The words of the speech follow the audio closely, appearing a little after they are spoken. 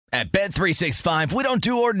At Bet365, we don't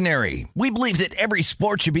do ordinary. We believe that every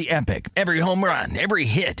sport should be epic. Every home run, every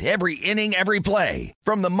hit, every inning, every play.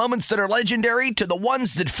 From the moments that are legendary to the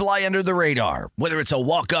ones that fly under the radar. Whether it's a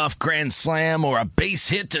walk-off grand slam or a base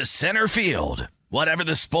hit to center field. Whatever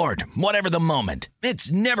the sport, whatever the moment.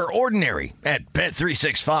 It's never ordinary at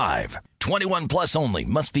Bet365. 21 plus only.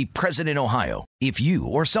 Must be present in Ohio. If you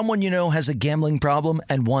or someone you know has a gambling problem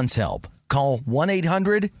and wants help, call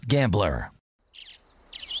 1-800-GAMBLER.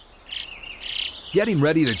 Getting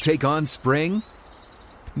ready to take on spring?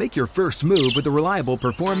 Make your first move with the reliable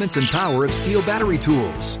performance and power of Steel battery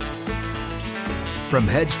tools. From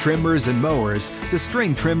hedge trimmers and mowers to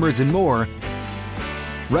string trimmers and more,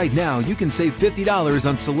 right now you can save $50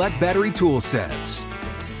 on select battery tool sets.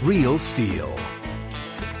 Real Steel.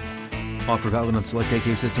 Offer valid on select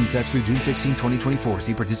AK system sets through June 16, 2024.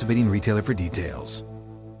 See participating retailer for details.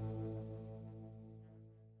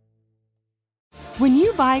 When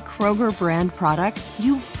you buy Kroger brand products,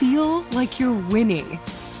 you feel like you're winning.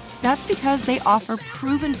 That's because they offer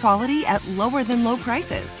proven quality at lower than low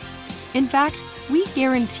prices. In fact, we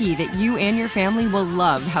guarantee that you and your family will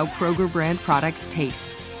love how Kroger brand products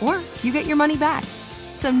taste, or you get your money back.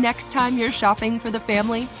 So next time you're shopping for the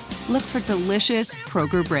family, look for delicious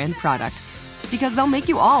Kroger brand products, because they'll make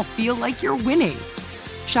you all feel like you're winning.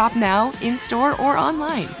 Shop now, in-store, or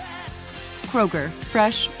online. Kroger,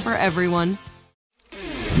 fresh for everyone.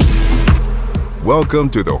 Welcome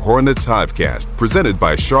to the Hornets Hivecast, presented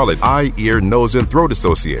by Charlotte Eye, Ear, Nose, and Throat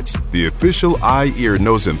Associates, the official eye, ear,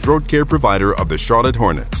 nose, and throat care provider of the Charlotte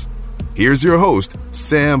Hornets. Here's your host,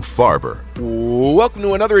 Sam Farber. Welcome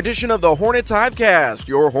to another edition of the Hornets Hivecast,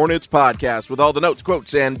 your Hornets podcast with all the notes,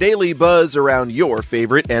 quotes, and daily buzz around your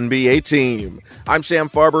favorite NBA team. I'm Sam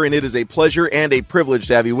Farber, and it is a pleasure and a privilege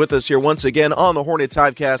to have you with us here once again on the Hornets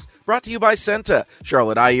Hivecast, brought to you by Senta,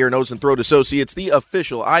 Charlotte Eye, Ear, Nose, and Throat Associates, the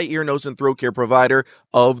official eye, ear, nose, and throat care provider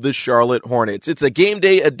of the Charlotte Hornets. It's a game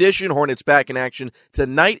day edition. Hornets back in action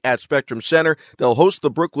tonight at Spectrum Center. They'll host the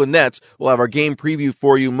Brooklyn Nets. We'll have our game preview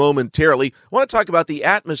for you momentarily. I want to talk about the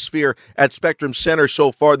atmosphere at Spectrum Center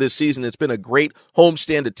so far this season. It's been a great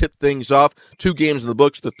homestand to tip things off. 2 games in the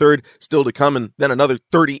books, the third still to come, and then another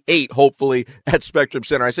 38, hopefully, at Spectrum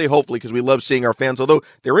Center. I say hopefully because we love seeing our fans, although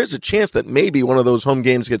there is a chance that maybe one of those home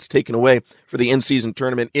games gets taken away for the in-season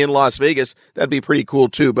tournament in Las Vegas. That'd be pretty cool,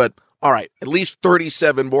 too, but all right, at least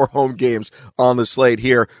 37 more home games on the slate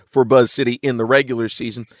here for Buzz City in the regular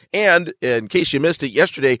season. And in case you missed it,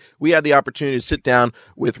 yesterday we had the opportunity to sit down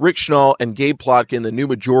with Rick Schnall and Gabe Plotkin, the new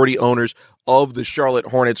majority owners of the Charlotte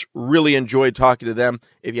Hornets. Really enjoyed talking to them.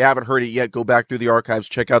 If you haven't heard it yet, go back through the archives,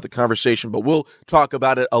 check out the conversation, but we'll talk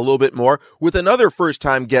about it a little bit more with another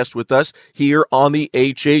first-time guest with us here on the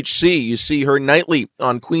HHC. You see her nightly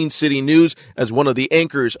on Queen City News as one of the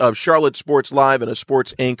anchors of Charlotte Sports Live and a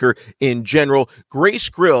sports anchor in general. Grace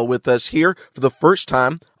Grill with us here for the first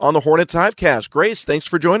time on the Hornets Hivecast. Grace, thanks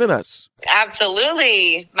for joining us.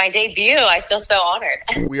 Absolutely. My debut. I feel so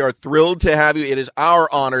honored. We are thrilled to have you. It is our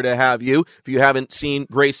honor to have you. If you haven't seen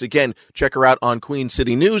Grace, again, check her out on Queen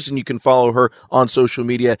City News, and you can follow her on social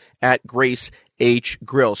media at Grace H.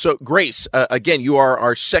 Grill. So, Grace, again, you are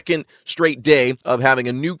our second straight day of having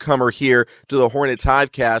a newcomer here to the Hornets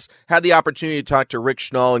Hivecast. Had the opportunity to talk to Rick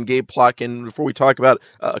Schnall and Gabe Plotkin. Before we talk about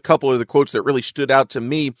a couple of the quotes that really stood out to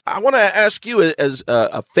me, I want to ask you, as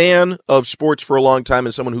a fan of sports for a long time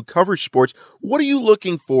and someone who covers sports, what are you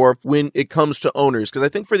looking for when it comes to owners? Because I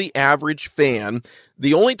think for the average fan,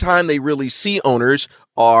 the only time they really see owners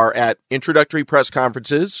are at introductory press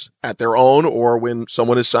conferences, at their own, or when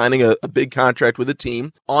someone is signing a big contract with a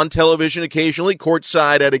team, on television occasionally,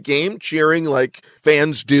 courtside at a game, cheering like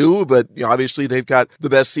fans do, but obviously they've got the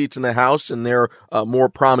best seats in the house and they're a more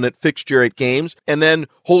prominent fixture at games, and then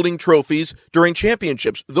holding trophies during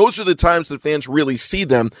championships. Those are the times that fans really see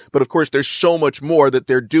them, but of course there's so much more that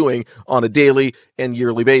they're doing on a daily and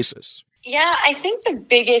yearly basis. Yeah, I think the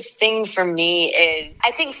biggest thing for me is,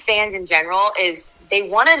 I think fans in general is they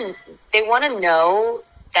want to know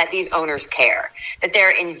that these owners care, that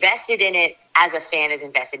they're invested in it as a fan is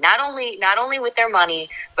invested, not only with their money,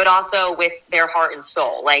 but also with their heart and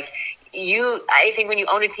soul. Like I think when you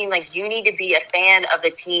own a team, like you need to be a fan of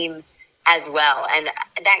the team as well. And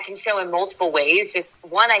that can show in multiple ways. Just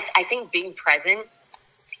one, I think being present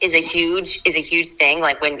is a huge thing.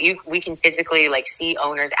 Like when we can physically like see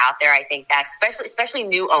owners out there, I think that's especially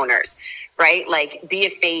new owners, right? Like be a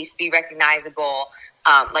face, be recognizable,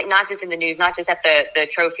 like not just in the news, not just at the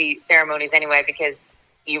trophy ceremonies anyway, because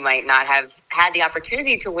you might not have had the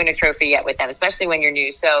opportunity to win a trophy yet with them, especially when you're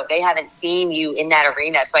new. So they haven't seen you in that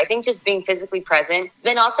arena. So I think just being physically present,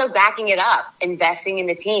 then also backing it up, investing in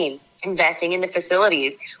the team. investing in the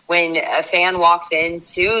facilities. When a fan walks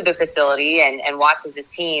into the facility and watches this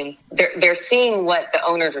team, they're seeing what the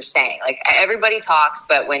owners are saying. Like, everybody talks,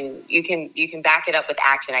 but when you can back it up with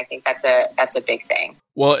action, I think that's a big thing.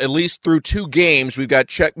 Well, at least through 2 games, we've got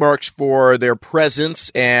check marks for their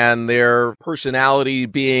presence and their personality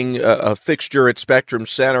being a fixture at Spectrum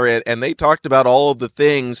Center. And they talked about all of the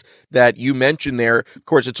things that you mentioned there. Of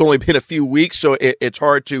course, it's only been a few weeks, so it's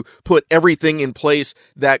hard to put everything in place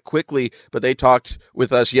that quickly. But they talked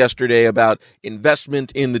with us yesterday about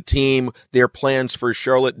investment in the team, their plans for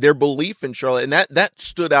Charlotte, their belief in Charlotte. And that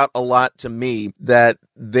stood out a lot to me, that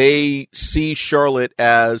they see Charlotte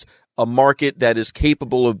as a market that is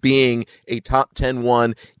capable of being a top 10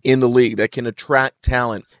 one in the league, that can attract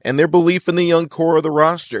talent, and their belief in the young core of the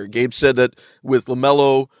roster. Gabe said that with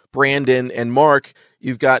LaMelo, Brandon, and Mark,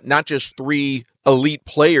 you've got not just 3 elite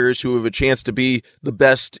players who have a chance to be the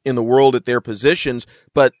best in the world at their positions,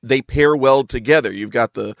 but they pair well together. You've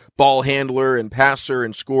got the ball handler and passer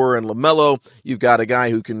and scorer in LaMelo. You've got a guy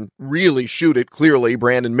who can really shoot it, clearly,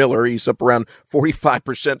 Brandon Miller. He's up around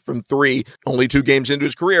 45% from 3, only 2 games into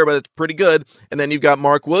his career, but it's pretty good. And then you've got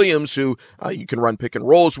Mark Williams, who you can run pick and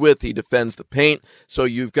rolls with. He defends the paint. So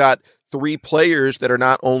you've got 3 players that are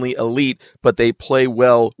not only elite, but they play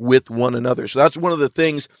well with one another. So that's one of the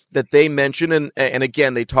things that they mentioned. And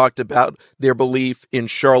again, they talked about their belief in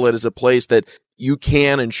Charlotte as a place that you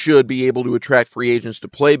can and should be able to attract free agents to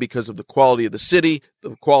play because of the quality of the city,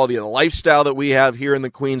 the quality of the lifestyle that we have here in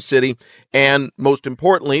the Queen City, and most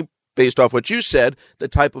importantly, based off what you said, the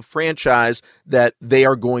type of franchise that they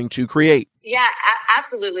are going to create. Yeah,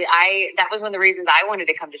 absolutely. That was one of the reasons I wanted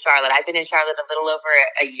to come to Charlotte. I've been in Charlotte a little over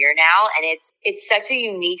a year now, and it's such a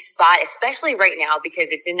unique spot, especially right now, because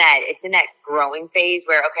it's in that growing phase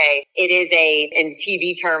where, okay, it is in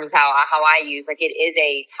TV terms, how I use, like, it is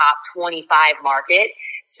a top 25 market.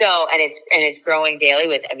 So, and it's growing daily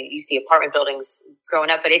with, I mean, you see apartment buildings growing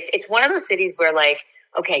up, but it's one of those cities where, like,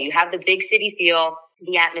 okay, you have the big city feel,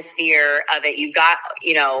 the atmosphere of it. You've got,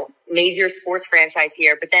 major sports franchise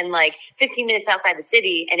here, but then like 15 minutes outside the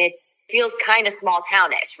city, and it feels kind of small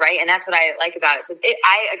townish, right? And that's what I like about it. So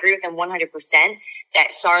I agree with them 100% that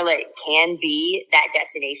Charlotte can be that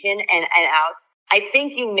destination. And I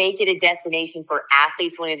think you make it a destination for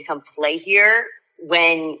athletes wanting to come play here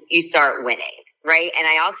when you start winning, right? And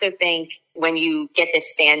I also think when you get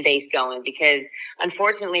this fan base going, because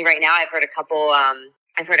unfortunately right now I've heard a couple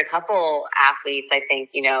athletes. I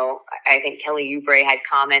think Kelly Oubre had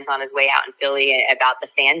comments on his way out in Philly about the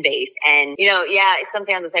fan base. And, some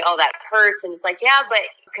fans will say, oh, that hurts. And it's like, yeah, but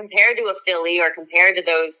compared to a Philly or compared to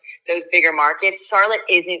those bigger markets, Charlotte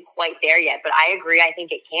isn't quite there yet. But I agree. I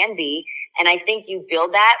think it can be. And I think you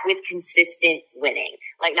build that with consistent winning,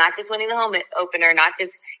 like not just winning the home opener, not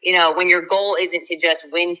just, when your goal isn't to just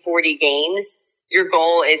win 40 games. Your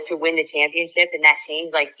goal is to win the championship, and that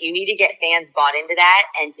changed. Like, you need to get fans bought into that,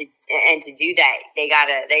 and to do that, they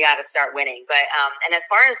gotta start winning. But and as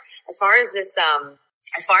far as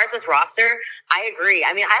this roster, I agree.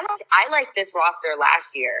 I mean, I like this roster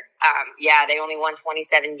last year. They only won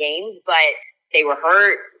 27 games, but they were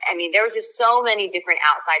hurt. I mean, there was just so many different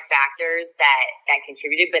outside factors that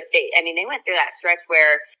contributed, but they went through that stretch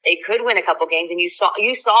where they could win a couple games, and you saw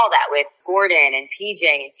that with Gordon and PJ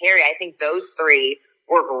and Terry. I think those 3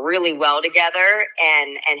 work really well together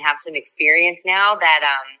and have some experience now that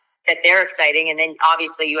they're exciting. And then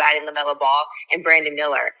obviously you add in LaMelo Ball and Brandon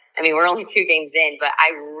Miller. I mean, we're only 2 games in, but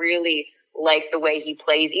I really like the way he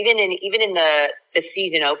plays. Even in the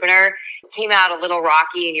season opener, came out a little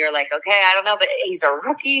rocky, and you're like, okay, I don't know, but he's a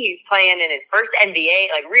rookie. He's playing in his first NBA,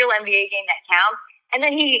 like real NBA game that counts. And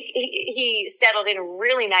then he settled in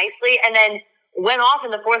really nicely, and then went off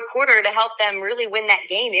in the fourth quarter to help them really win that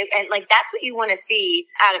game. And like, that's what you want to see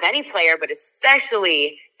out of any player, but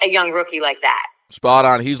especially a young rookie like that. Spot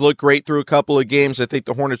on. He's looked great through a couple of games. I think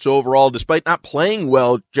the Hornets overall, despite not playing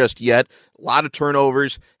well just yet, a lot of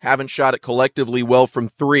turnovers, haven't shot it collectively well from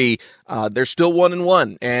 3. They're still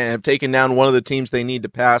 1-1 and have taken down one of the teams they need to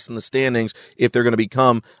pass in the standings if they're going to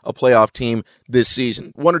become a playoff team this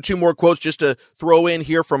season. 1 or 2 more quotes just to throw in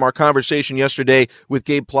here from our conversation yesterday with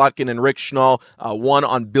Gabe Plotkin and Rick Schnall. One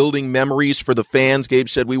on building memories for the fans. Gabe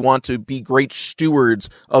said, we want to be great stewards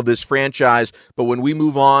of this franchise, but when we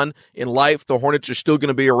move on in life, the Hornets are still going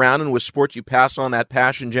to be around, and with sports, you pass on that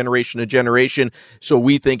passion generation to generation. So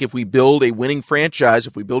we think if we build a winning franchise,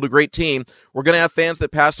 if we build a great team, we're going to have fans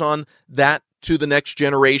that pass on that to the next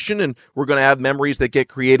generation, and we're going to have memories that get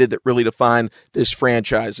created that really define this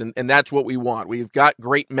franchise. And that's what we want. We've got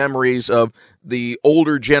great memories of the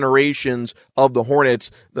older generations of the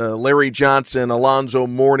Hornets, the Larry Johnson, Alonzo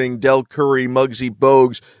Mourning, Del Curry, Muggsy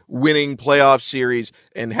Bogues, winning playoff series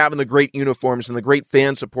and having the great uniforms and the great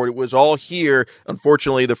fan support. It was all here.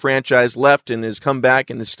 Unfortunately, the franchise left and has come back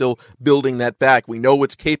and is still building that back. We know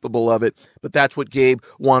it's capable of it, but that's what Gabe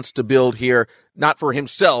wants to build here, not for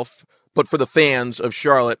himself, but for the fans of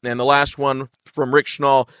Charlotte. And the last one from Rick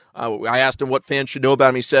Schnall, I asked him what fans should know about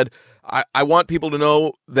him. He said, I want people to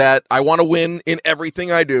know that I want to win in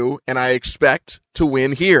everything I do, and I expect to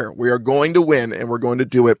win here. We are going to win, and we're going to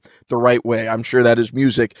do it the right way. I'm sure that is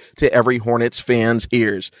music to every Hornets fan's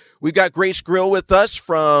ears. We've got Grace Grill with us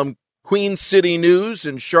from Queen City News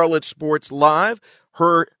and Charlotte Sports Live.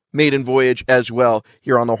 Her maiden voyage as well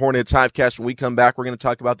here on the Hornets Hivecast. When we come back, we're going to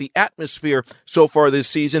talk about the atmosphere so far this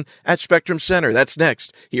season at Spectrum Center. That's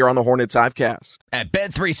next here on the Hornets Hivecast. At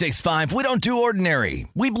Bet365, we don't do ordinary.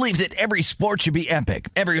 We believe that every sport should be epic.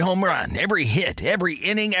 Every home run, every hit, every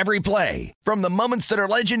inning, every play. From the moments that are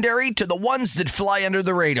legendary to the ones that fly under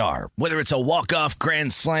the radar. Whether it's a walk-off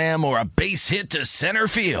grand slam or a base hit to center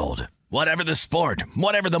field. Whatever the sport,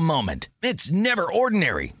 whatever the moment, it's never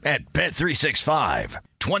ordinary at Bet365.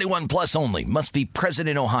 21 plus only. Must be present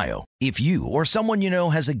in Ohio. If you or someone you know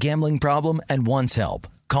has a gambling problem and wants help,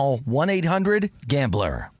 call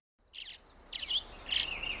 1-800-GAMBLER.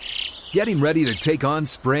 Getting ready to take on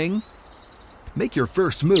spring? Make your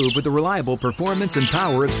first move with the reliable performance and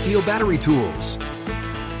power of Steel battery tools.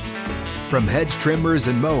 From hedge trimmers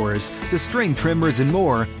and mowers to string trimmers and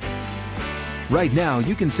more, right now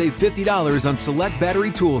you can save $50 on select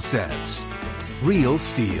battery tool sets. Real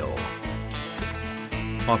Steel.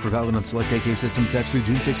 Offer valid on select AK system sets through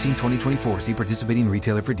June 16, 2024. See participating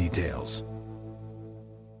retailer for details.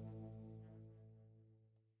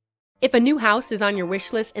 If a new house is on your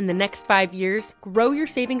wish list in the next 5 years, grow your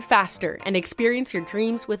savings faster and experience your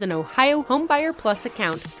dreams with an Ohio Homebuyer Plus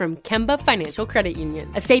account from Kemba Financial Credit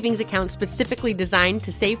Union. A savings account specifically designed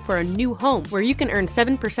to save for a new home where you can earn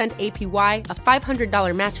 7% APY, a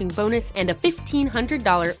 $500 matching bonus, and a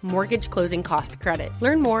 $1,500 mortgage closing cost credit.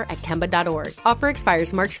 Learn more at Kemba.org. Offer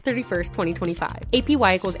expires March 31st, 2025.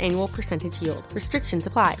 APY equals annual percentage yield. Restrictions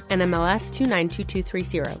apply. NMLS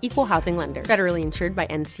 292230. Equal housing lender. Federally insured by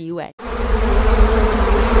NCUA.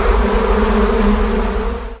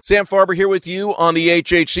 Sam Farber here with you on the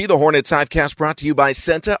HHC, the Hornets Hivecast, brought to you by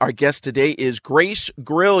Senta. Our guest today is Grace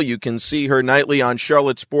Grill. You can see her nightly on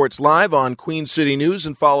Charlotte Sports Live on Queen City News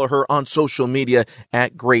and follow her on social media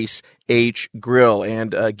at Grace H. Grill.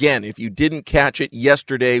 And again, if you didn't catch it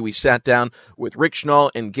yesterday, we sat down with Rick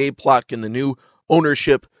Schnall and Gabe Plotkin, the new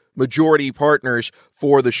ownership majority partners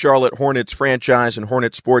for the Charlotte Hornets franchise and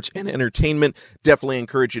Hornet Sports and Entertainment. Definitely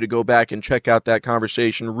encourage you to go back and check out that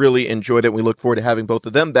conversation. Really enjoyed it. We look forward to having both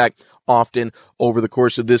of them back often over the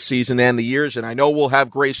course of this season and the years. And I know we'll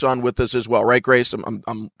have Grace on with us as well, right, Grace?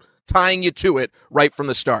 I'm tying you to it right from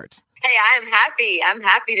the start. Hey, I'm happy. I'm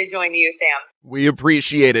happy to join you, Sam. We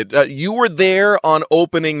appreciate it. You were there on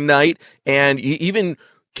opening night, and you even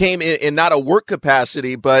came in not a work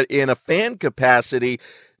capacity, but in a fan capacity.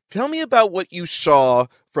 Tell me about what you saw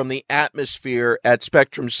from the atmosphere at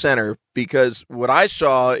Spectrum Center, because what I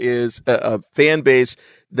saw is a fan base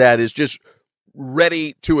that is just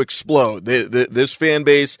ready to explode. This fan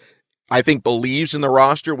base, I think, believes in the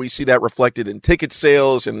roster. We see that reflected in ticket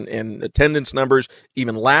sales and attendance numbers,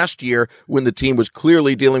 even last year when the team was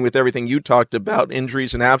clearly dealing with everything you talked about,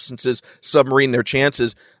 injuries and absences, submarine their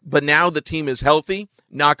chances. But now the team is healthy.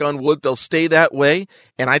 Knock on wood, they'll stay that way.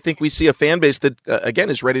 And I think we see a fan base that, again,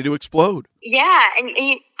 is ready to explode. Yeah, and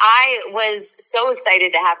I was so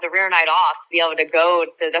excited to have the rear night off to be able to go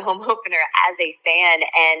to the home opener as a fan.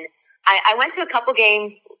 And I went to a couple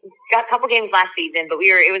games last season, but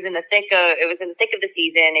it was in the thick of the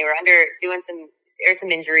season. They were there were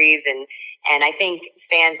some injuries, and I think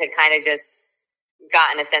fans had kind of just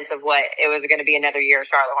gotten a sense of what it was going to be, another year of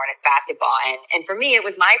Charlotte Hornets basketball. And for me, it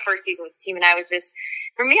was my first season with the team, and I was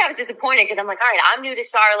disappointed because I'm like, all right, I'm new to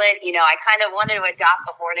Charlotte. I kind of wanted to adopt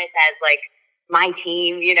the Hornets as like my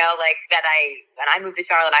team, when I moved to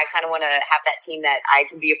Charlotte, I kind of want to have that team that I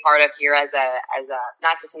can be a part of here as a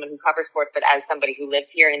not just someone who covers sports, but as somebody who lives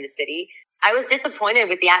here in the city. I was disappointed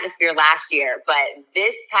with the atmosphere last year, but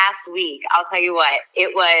this past week, I'll tell you what,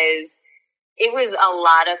 it was a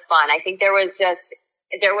lot of fun. I think there was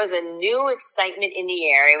a new excitement in the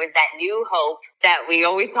air. It was that new hope that we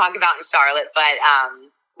always talk about in Charlotte, but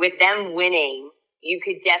with them winning, you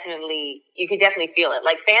could definitely feel it.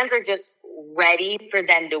 Like, fans are just ready for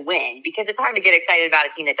them to win, because it's hard to get excited about a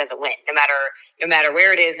team that doesn't win, no matter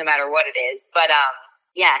where it is, no matter what it is. But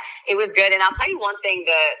yeah, it was good. And I'll tell you one thing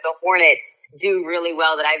the Hornets do really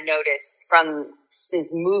well that I've noticed since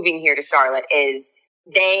moving here to Charlotte is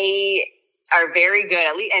they are very good,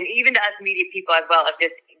 at least, and even to us media people as well, of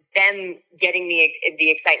just them getting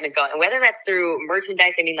the excitement going. And whether that's through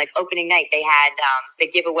merchandise, I mean, like opening night, they had the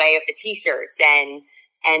giveaway of the T-shirts, and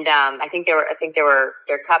I think there were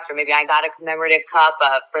their cups, or maybe I got a commemorative cup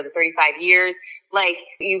for the 35 years. Like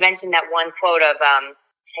you mentioned that one quote of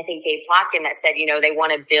I think Gabe Plotkin that said, they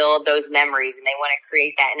want to build those memories and they want to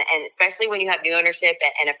create that, and especially when you have new ownership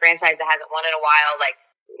and a franchise that hasn't won in a while, like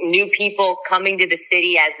new people coming to the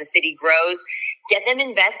city as the city grows, get them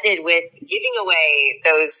invested with giving away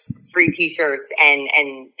those free T-shirts and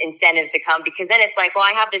incentives to come, because then it's like, well,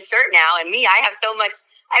 I have this shirt now, and I have so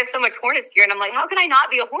much Hornets gear, and I'm like, how can I not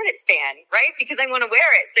be a Hornets fan, right? Because I want to wear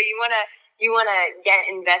it. So you want to get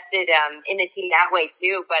invested in the team that way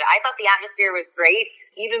too. But I thought the atmosphere was great,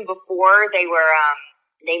 even before they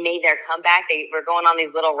made their comeback. They were going on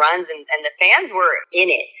these little runs, and the fans were in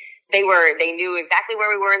it. They knew exactly where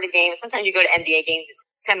we were in the game. Sometimes you go to NBA games,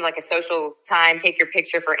 it's kind of like a social time, take your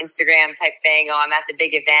picture for Instagram type thing. Oh, I'm at the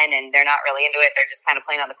big event, and they're not really into it. They're just kind of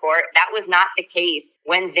playing on the court. That was not the case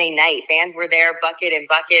Wednesday night. Fans were there bucket and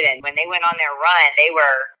bucket. And when they went on their run, they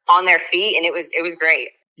were on their feet, and it was great.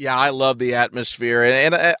 Yeah, I love the atmosphere,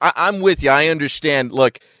 and I'm with you. I understand.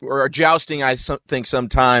 Look, we're jousting, I think,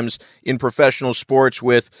 sometimes in professional sports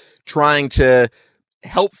with trying to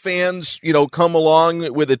help fans, come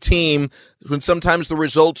along with a team when sometimes the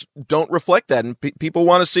results don't reflect that, and people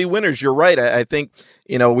want to see winners. You're right. I think,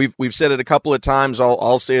 we've said it a couple of times.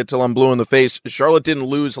 I'll say it till I'm blue in the face. Charlotte didn't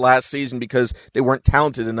lose last season because they weren't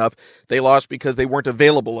talented enough. They lost because they weren't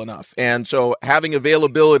available enough. And so having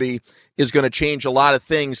availability is going to change a lot of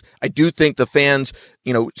things. I do think the fans,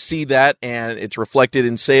 see that, and it's reflected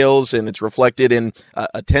in sales and it's reflected in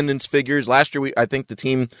attendance figures. Last year, I think the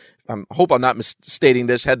team, I hope I'm not misstating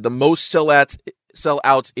this, had the most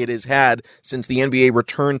sellouts it has had since the NBA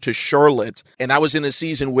returned to Charlotte. And that was in a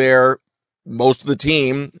season where most of the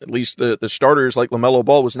team, at least the starters like LaMelo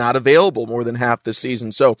Ball, was not available more than half the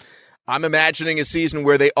season. So I'm imagining a season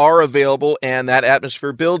where they are available and that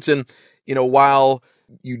atmosphere builds. And, while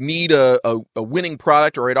you need a winning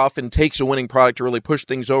product, or it often takes a winning product to really push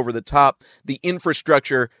things over the top, the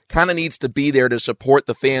infrastructure kind of needs to be there to support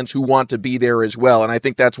the fans who want to be there as well. And I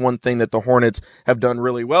think that's one thing that the Hornets have done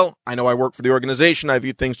really well. I know I work for the organization. I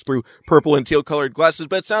view things through purple and teal colored glasses,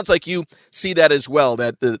 but it sounds like you see that as well,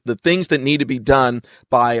 that the things that need to be done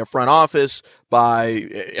by a front office, by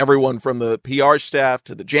everyone from the PR staff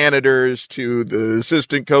to the janitors to the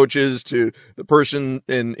assistant coaches to the person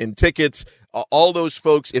in tickets, all those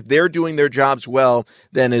folks, if they're doing their jobs well,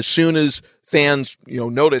 then as soon as fans,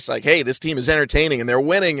 notice like, hey, this team is entertaining and they're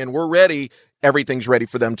winning and we're ready, everything's ready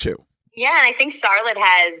for them too. Yeah, and I think Charlotte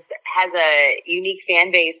has a unique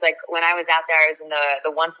fan base. Like when I was out there, I was in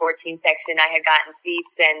the 114 section. I had gotten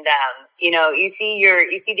seats, and you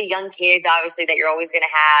see the young kids obviously that you're always going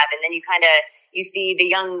to have, and then you see the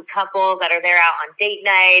young couples that are there out on date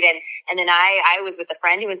night, and then I was with a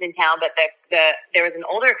friend who was in town, but there was an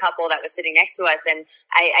older couple that was sitting next to us, and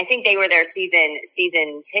I think they were their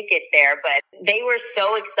season tickets there, but they were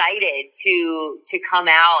so excited to come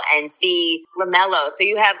out and see LaMelo. So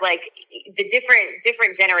you have like the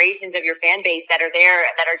different generations of your fan base that are there,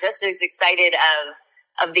 that are just as excited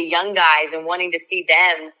of the young guys and wanting to see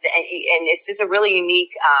them, and it's just a really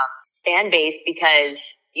unique fan base,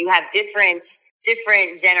 because you have different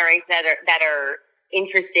generations that are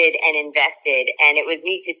interested and invested, and it was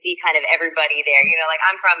neat to see kind of everybody there. Like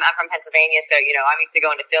I'm from Pennsylvania, so I'm used to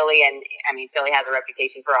going to Philly, and I mean Philly has a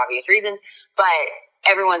reputation for obvious reasons, but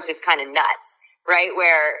everyone's just kind of nuts, right?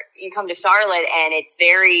 Where you come to Charlotte and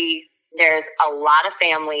there's a lot of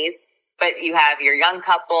families, but you have your young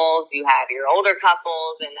couples, you have your older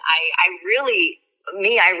couples, and I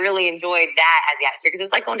really enjoyed that as the atmosphere, because it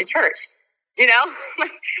was like going to church.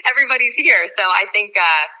 Everybody's here. So I think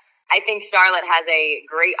Charlotte has a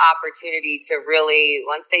great opportunity to really,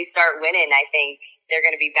 once they start winning, I think they're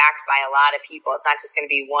going to be backed by a lot of people. It's not just going to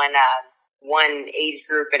be one age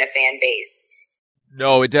group and a fan base.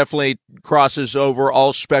 No, it definitely crosses over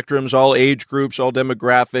all spectrums, all age groups, all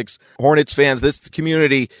demographics. Hornets fans, this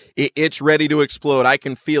community, it's ready to explode. I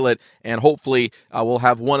can feel it, and hopefully we'll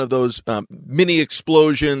have one of those mini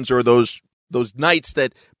explosions, or those nights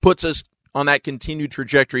that puts us on that continued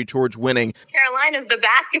trajectory towards winning. Carolina's the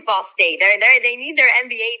basketball state. They need their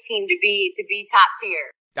NBA team to be top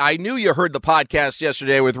tier. I knew you heard the podcast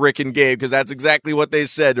yesterday with Rick and Gabe, because that's exactly what they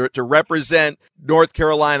said, to represent North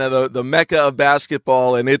Carolina, the mecca of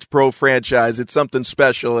basketball and its pro franchise. It's something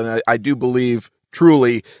special, and I do believe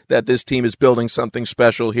truly that this team is building something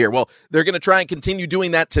special here. Well, they're going to try and continue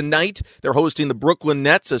doing that tonight. They're hosting the Brooklyn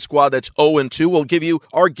Nets, a squad that's 0-2. We'll give you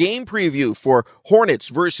our game preview for Hornets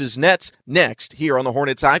versus Nets next here on the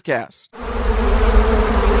Hornets Hivecast.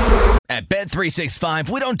 At Bet365,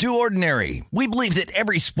 we don't do ordinary. We believe that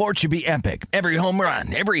every sport should be epic. Every home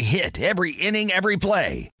run, every hit, every inning, every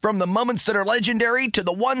play. From the moments that are legendary to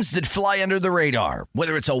the ones that fly under the radar.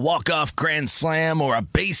 Whether it's a walk-off grand slam or a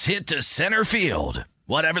base hit to center field.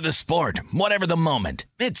 Whatever the sport, whatever the moment.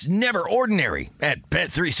 It's never ordinary at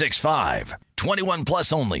Bet365. 21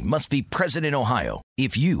 plus only. Must be present in Ohio.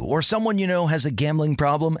 If you or someone you know has a gambling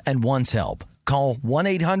problem and wants help, call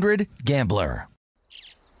 1-800-GAMBLER.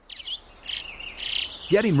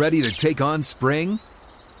 Getting ready to take on spring?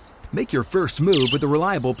 Make your first move with the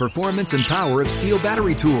reliable performance and power of Steel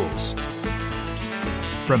battery tools.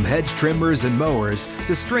 From hedge trimmers and mowers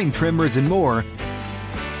to string trimmers and more,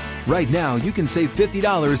 right now you can save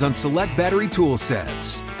 $50 on select battery tool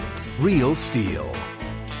sets. Real Steel.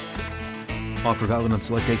 Offer valid on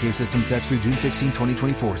select AK system sets through June 16,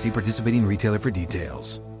 2024. See participating retailer for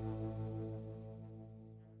details.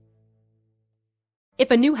 If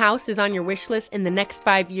a new house is on your wish list in the next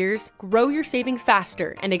 5 years, grow your savings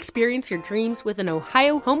faster and experience your dreams with an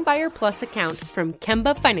Ohio Homebuyer Plus account from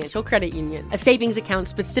Kemba Financial Credit Union. A savings account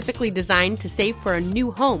specifically designed to save for a new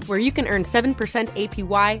home, where you can earn 7%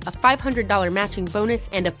 APY, a $500 matching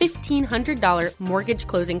bonus, and a $1,500 mortgage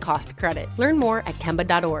closing cost credit. Learn more at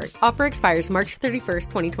Kemba.org. Offer expires March 31st,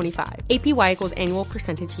 2025. APY equals annual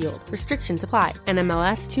percentage yield. Restrictions apply.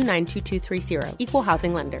 NMLS 292230. Equal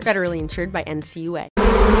housing lender. Federally insured by NCUA.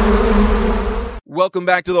 Welcome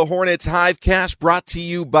back to the Hornets Hivecast, brought to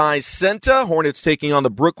you by Senta. Hornets taking on the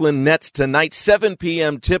Brooklyn Nets tonight, 7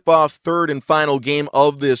 p.m. tip-off, third and final game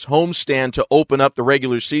of this homestand to open up the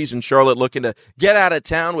regular season. Charlotte looking to get out of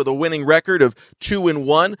town with a winning record of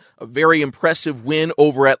 2-1, a very impressive win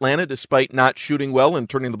over Atlanta, despite not shooting well and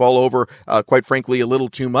turning the ball over, quite frankly, a little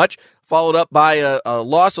too much. Followed up by a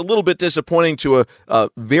loss, a little bit disappointing, to a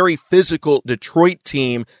very physical Detroit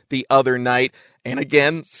team the other night. And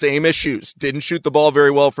again, same issues. Didn't shoot the ball very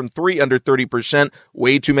well from three, under 30%.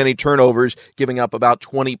 Way too many turnovers, giving up about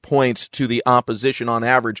 20 points to the opposition on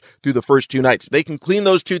average through the first two nights. If they can clean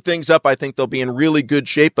those two things up, I think they'll be in really good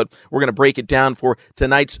shape. But we're going to break it down for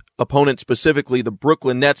tonight's opponent, specifically the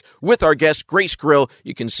Brooklyn Nets, with our guest, Grace Grill.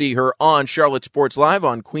 You can see her on Charlotte Sports Live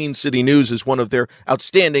on Queen City News as one of their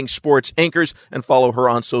outstanding sports anchors, and follow her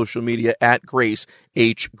on social media at Grace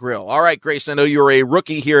H. Grill. All right, Grace, I know you're a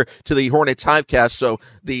rookie here to the Hornets Hivecast, so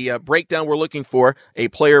the breakdown we're looking for, a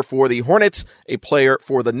player for the Hornets, a player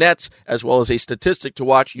for the Nets, as well as a statistic to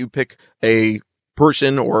watch. You pick a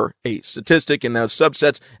person or a statistic in those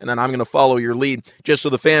subsets, and then I'm going to follow your lead. Just so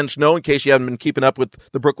the fans know, in case you haven't been keeping up with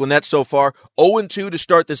the Brooklyn Nets so far, 0-2 to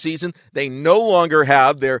start the season. They no longer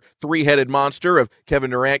have their three-headed monster of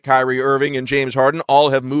Kevin Durant, Kyrie Irving, and James Harden.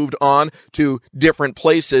 All have moved on to different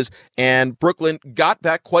places, and Brooklyn got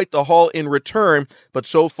back quite the haul in return, but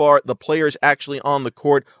so far the players actually on the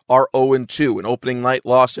court are 0-2. An opening night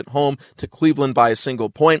loss at home to Cleveland by a single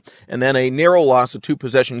point, and then a narrow loss, a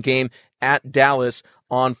two-possession game at Dallas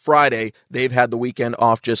on Friday. They've had the weekend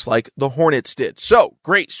off just like the Hornets did. So,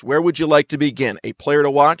 Grace, where would you like to begin? A player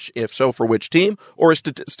to watch? If so, for which team? Or a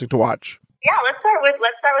statistic to watch? Yeah, let's start with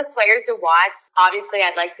players to watch. Obviously,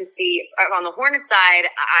 I'd like to see on the Hornets side.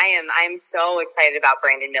 I am so excited about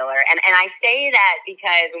Brandon Miller, and I say that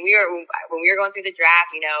because when we were going through the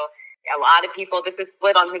draft, you know, a lot of people, this was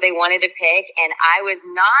split on who they wanted to pick, and I was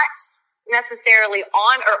not necessarily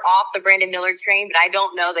on or off the Brandon Miller train, but I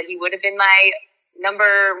don't know that he would have been my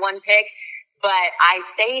number one pick. But I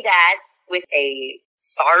say that with a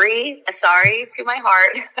sorry to my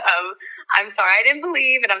heart. I'm sorry I didn't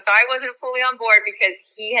believe, and I'm sorry I wasn't fully on board, because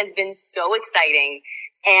he has been so exciting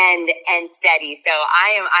and steady. So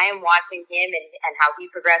I am watching him and how he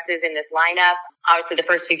progresses in this lineup. Obviously the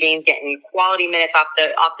first two games getting quality minutes off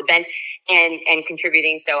the bench and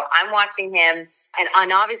contributing. So I'm watching him,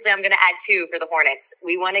 and obviously I'm going to add two for the Hornets.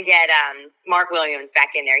 We want to get Mark Williams back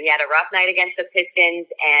in there. He had a rough night against the Pistons,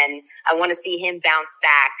 and I want to see him bounce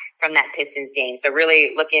back from that Pistons game. So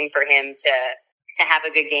really looking for him to have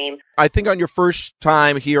a good game. I think on your first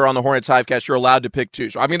time here on the Hornets Hivecast, you're allowed to pick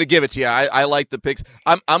two. So I'm going to give it to you. I like the picks.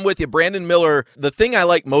 I'm with you. Brandon Miller, the thing I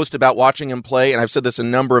like most about watching him play, and I've said this a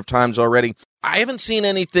number of times already, I haven't seen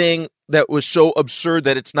anything that was so absurd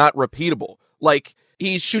that it's not repeatable. Like,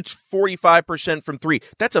 he shoots 45% from three.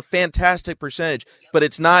 That's a fantastic percentage, but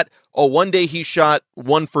it's not, one day he shot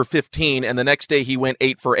 1 for 15 and the next day he went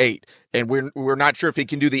 8 for 8. And we're not sure if he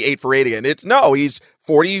can do the 8 for 8 again. He's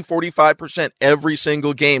 45% every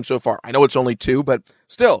single game so far. I know it's only 2, but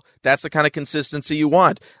still, that's the kind of consistency you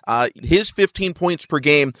want. His 15 points per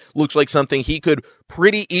game looks like something he could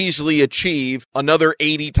pretty easily achieve another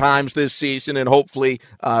 80 times this season and hopefully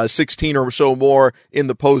 16 or so more in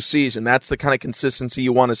the postseason. That's the kind of consistency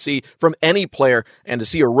you want to see from any player, and to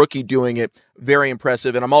see a rookie doing it, very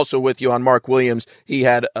impressive. And I'm also with you on Mark Williams. He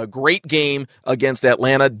had a great game against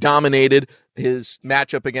Atlanta, dominated. His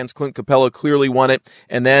matchup against Clint Capella, clearly won it,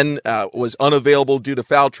 and then was unavailable due to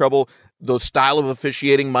foul trouble. The style of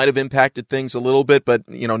officiating might have impacted things a little bit, but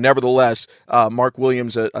nevertheless, Mark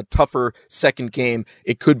Williams, a tougher second game.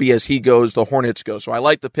 It could be as he goes, the Hornets go. So I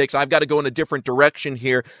like the picks. I've got to go in a different direction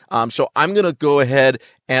here. So I'm going to go ahead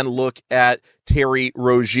and look at Terry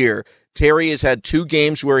Rozier. Terry has had 2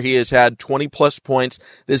 games where he has had 20-plus points.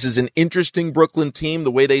 This is an interesting Brooklyn team,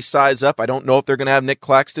 the way they size up. I don't know if they're going to have Nick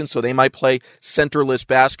Claxton, so they might play centerless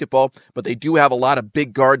basketball, but they do have a lot of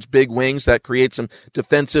big guards, big wings that create some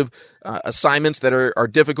defensive assignments that are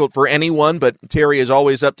difficult for anyone, but Terry is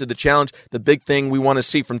always up to the challenge. The big thing we want to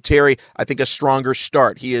see from Terry, I think, a stronger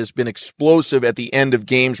start. He has been explosive at the end of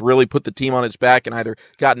games, really put the team on its back and either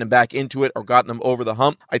gotten him back into it or gotten him over the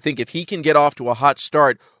hump. I think if he can get off to a hot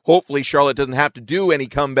start, hopefully Charlotte doesn't have to do any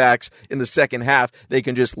comebacks in the second half. They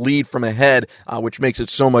can just lead from ahead, which makes it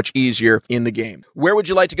so much easier in the game. Where would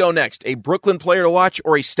you like to go next? A Brooklyn player to watch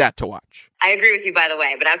or a stat to watch? I agree with you, by the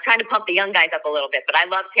way, but I was trying to pump the young guys up a little bit. But I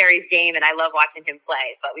love Terry's game, and I love watching him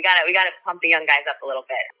play. But we gotta pump the young guys up a little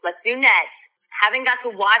bit. Let's do Nets. Haven't got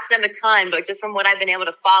to watch them a ton, but just from what I've been able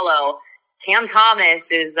to follow, Cam Thomas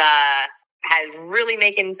has really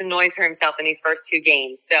making some noise for himself in these first 2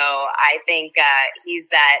 games. So I think he's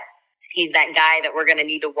that guy that we're going to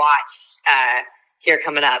need to watch here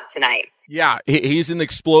coming up tonight. Yeah, he's an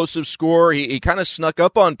explosive scorer. He kind of snuck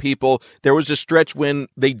up on people. There was a stretch when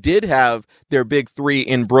they did have their big 3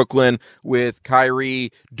 in Brooklyn with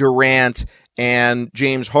Kyrie, Durant, and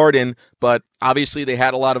James Harden, but obviously they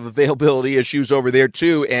had a lot of availability issues over there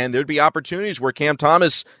too, and there'd be opportunities where Cam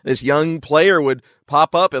Thomas, this young player, would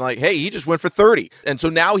pop up and hey, he just went for 30. And so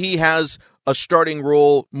now he has a starting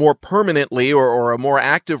role more permanently, or a more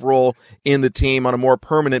active role in the team on a more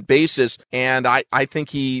permanent basis. And I think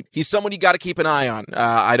he's someone you got to keep an eye on.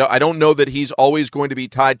 I don't know that he's always going to be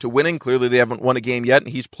tied to winning. Clearly they haven't won a game yet,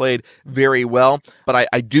 and he's played very well. But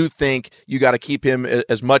I do think you got to keep him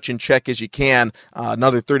as much in check as you can.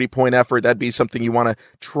 Another 30-point effort, that'd be something you want to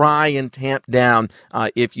try and tamp down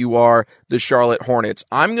if you are the Charlotte Hornets.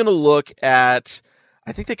 I'm going to look at,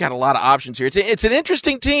 I think they got a lot of options here. It's an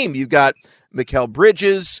interesting team. You've got Mikal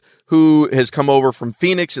Bridges, who has come over from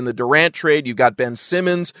Phoenix in the Durant trade. You've got Ben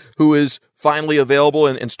Simmons, who is finally available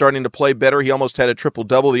and starting to play better. He almost had a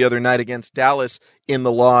triple-double the other night against Dallas in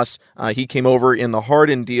the loss. He came over in the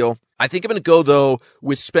Harden deal. I think I'm going to go, though,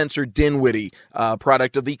 with Spencer Dinwiddie,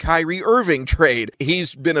 product of the Kyrie Irving trade.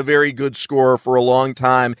 He's been a very good scorer for a long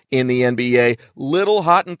time in the NBA. Little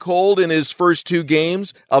hot and cold in his first 2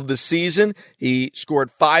 games of the season. He scored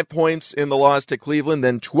 5 points in the loss to Cleveland,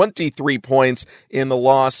 then 23 points in the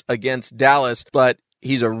loss against Dallas. But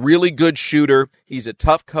he's a really good shooter. He's a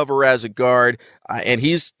tough cover as a guard, and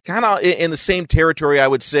he's kind of in the same territory, I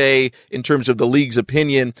would say, in terms of the league's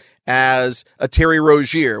opinion, as a Terry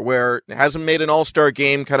Rozier, where hasn't made an all-star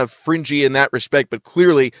game, kind of fringy in that respect, but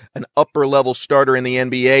clearly an upper-level starter in the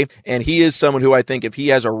NBA. And he is someone who I think if he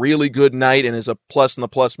has a really good night and is a plus in the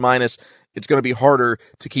plus-minus, it's going to be harder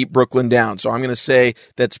to keep Brooklyn down. So I'm going to say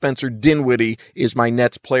that Spencer Dinwiddie is my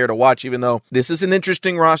Nets player to watch, even though this is an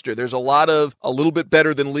interesting roster. There's a lot of a little bit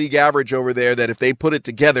better than league average over there that if they put it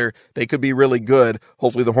together, they could be really good.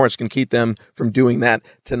 Hopefully the Hornets can keep them from doing that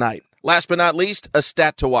tonight. Last but not least, a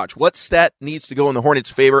stat to watch. What stat needs to go in the Hornets'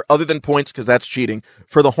 favor, other than points, because that's cheating,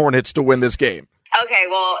 for the Hornets to win this game? Okay,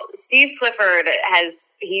 well, Steve Clifford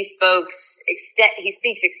he speaks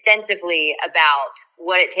extensively about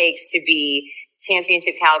what it takes to be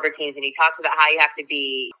championship caliber teams, and he talks about how you have to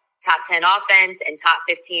be top 10 offense and top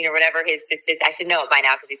 15 or whatever his statistics. I should know it by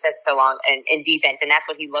now because he says it so long in defense, and that's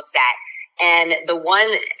what he looks at. And the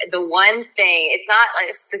one thing, it's not like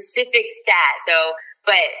a specific stat,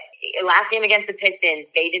 but last game against the Pistons,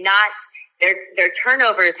 they did not Their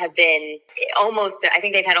turnovers have been I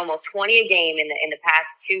think they've had almost 20 a game in the past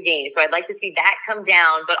 2 games. So I'd like to see that come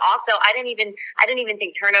down. But also, I didn't even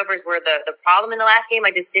think turnovers were the problem in the last game.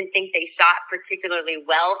 I just didn't think they shot particularly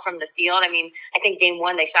well from the field. I mean, I think game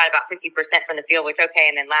 1 they shot about 50% from the field, which okay.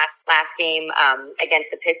 And then last game against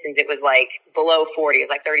the Pistons, it was like below 40. It was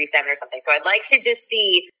like 37 or something. So I'd like to just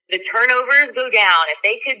see the turnovers go down. If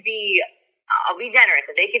they could be, I'll be generous.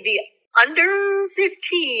 If they could be under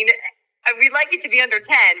 15. We'd like it to be under 10,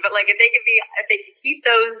 but like if they could keep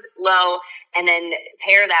those low and then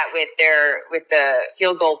pair that with the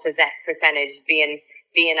field goal percentage being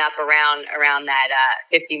up around that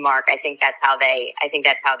 50 mark, I think that's how they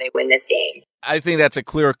win this game. I think that's a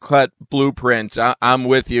clear-cut blueprint. I'm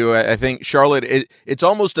with you. I think Charlotte, it's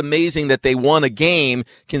almost amazing that they won a game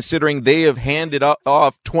considering they have handed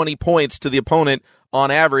off 20 points to the opponent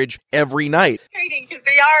on average every night. Because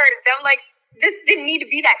I'm like, this didn't need to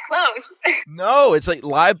be that close. No, it's like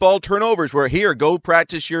live ball turnovers where here, go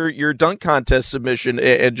practice your dunk contest submission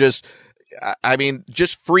and just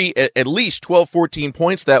free at least 12, 14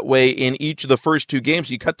 points that way in each of the first 2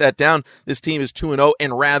 games. You cut that down, this team is 2-0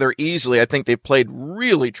 and rather easily. I think they've played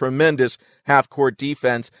really tremendous half-court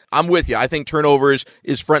defense. I'm with you. I think turnovers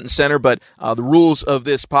is front and center, but the rules of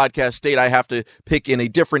this podcast state I have to pick in a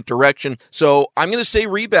different direction. So I'm going to say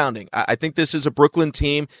rebounding. I think this is a Brooklyn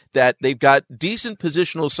team that they've got decent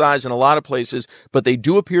positional size in a lot of places, but they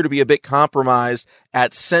do appear to be a bit compromised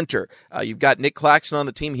at center. You've got Nick Claxton on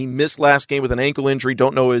the team. He missed last game with an ankle injury.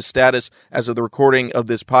 Don't know his status as of the recording of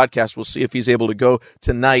this podcast. We'll see if he's able to go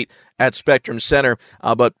tonight at Spectrum Center.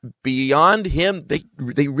 But beyond him,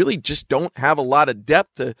 they really just don't have a lot of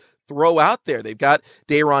depth to throw out there. They've got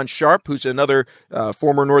Day'Ron Sharpe, who's another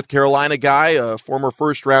former North Carolina guy, a former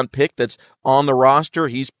first-round pick that's on the roster.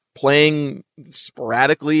 He's playing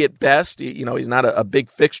sporadically at best. He's not a big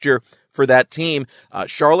fixture for that team.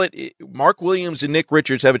 Charlotte, Mark Williams and Nick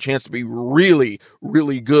Richards have a chance to be really,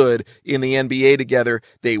 really good in the NBA together.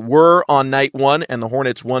 They were on night 1, and the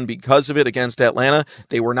Hornets won because of it against Atlanta.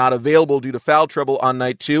 They were not available due to foul trouble on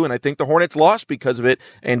night 2, and I think the Hornets lost because of it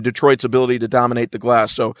and Detroit's ability to dominate the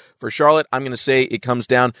glass. So for Charlotte, I'm going to say it comes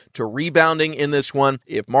down to rebounding in this one.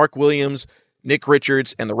 If Mark Williams, Nick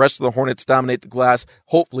Richards, and the rest of the Hornets dominate the glass,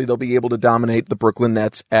 hopefully they'll be able to dominate the Brooklyn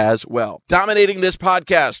Nets as well. Dominating this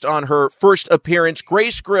podcast on her first appearance,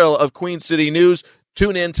 Grace Grill of Queen City News.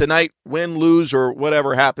 Tune in tonight, win, lose, or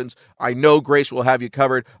whatever happens. I know Grace will have you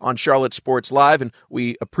covered on Charlotte Sports Live, and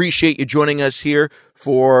we appreciate you joining us here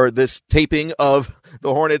for this taping of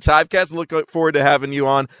the Hornets Hivecast. Look forward to having you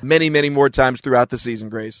on many, many more times throughout the season,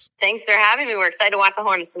 Grace. Thanks for having me. We're excited to watch the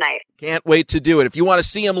Hornets tonight. Can't wait to do it. If you want to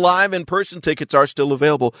see them live in person, tickets are still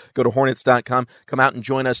available. Go to Hornets.com. Come out and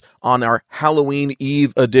join us on our Halloween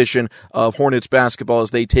Eve edition of Hornets basketball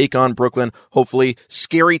as they take on Brooklyn. Hopefully,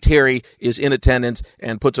 Scary Terry is in attendance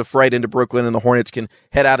and puts a fright into Brooklyn, and the Hornets can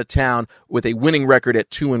head out of town with a winning record at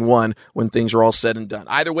 2-1 when things are all said and done.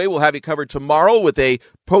 Either way, we'll have you covered tomorrow with a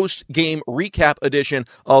post-game recap edition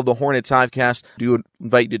of the Hornets Hivecast. Do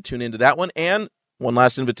invite you to tune into that one. And one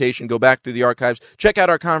last invitation, go back through the archives. Check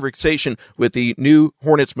out our conversation with the new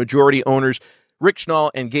Hornets majority owners, Rick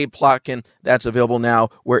Schnall and Gabe Plotkin. That's available now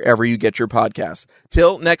wherever you get your podcasts.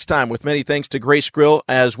 Till next time, with many thanks to Grace Grill,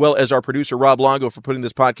 as well as our producer, Rob Longo, for putting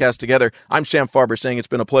this podcast together. I'm Sam Farber saying it's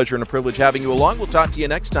been a pleasure and a privilege having you along. We'll talk to you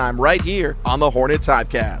next time right here on the Hornets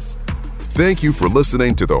Hivecast. Thank you for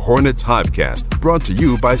listening to the Hornets Hivecast, brought to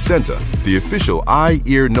you by Senta, the official eye,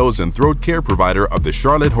 ear, nose, and throat care provider of the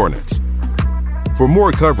Charlotte Hornets. For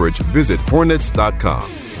more coverage, visit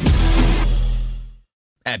Hornets.com.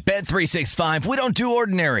 At Bet365, we don't do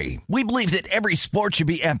ordinary. We believe that every sport should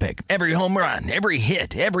be epic. Every home run, every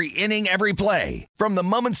hit, every inning, every play. From the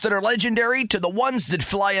moments that are legendary to the ones that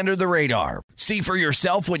fly under the radar. See for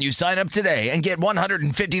yourself when you sign up today and get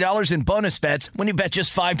 $150 in bonus bets when you bet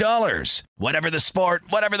just $5. Whatever the sport,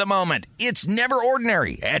 whatever the moment, it's never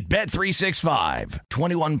ordinary at Bet365.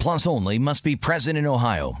 21 plus only. Must be present in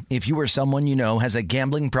Ohio. If you or someone you know has a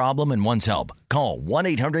gambling problem and wants help, call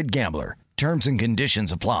 1-800-GAMBLER. Terms and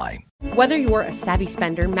conditions apply. Whether you're a savvy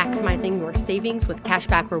spender maximizing your savings with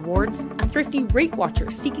cashback rewards, a thrifty rate watcher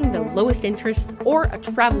seeking the lowest interest, or a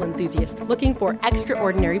travel enthusiast looking for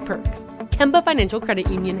extraordinary perks, Kemba Financial Credit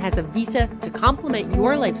Union has a visa to complement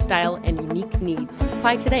your lifestyle and unique needs.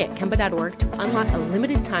 Apply today at Kemba.org to unlock a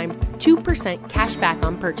limited time 2% cash back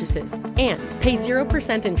on purchases and pay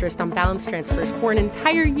 0% interest on balance transfers for an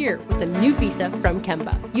entire year with a new visa from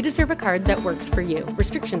Kemba. You deserve a card that works for you.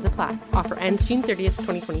 Restrictions apply. Offer ends June 30th,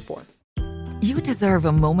 2024. You deserve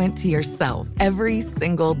a moment to yourself every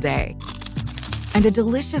single day. And a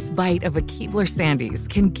delicious bite of a Keebler Sandies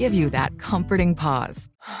can give you that comforting pause.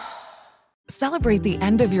 Celebrate the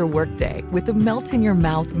end of your workday with the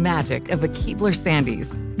melt-in-your-mouth magic of a Keebler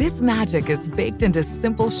Sandies. This magic is baked into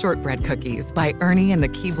simple shortbread cookies by Ernie and the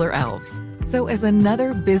Keebler Elves. So as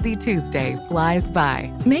another busy Tuesday flies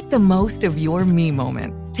by, make the most of your me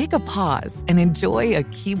moment. Take a pause and enjoy a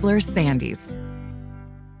Keebler Sandies.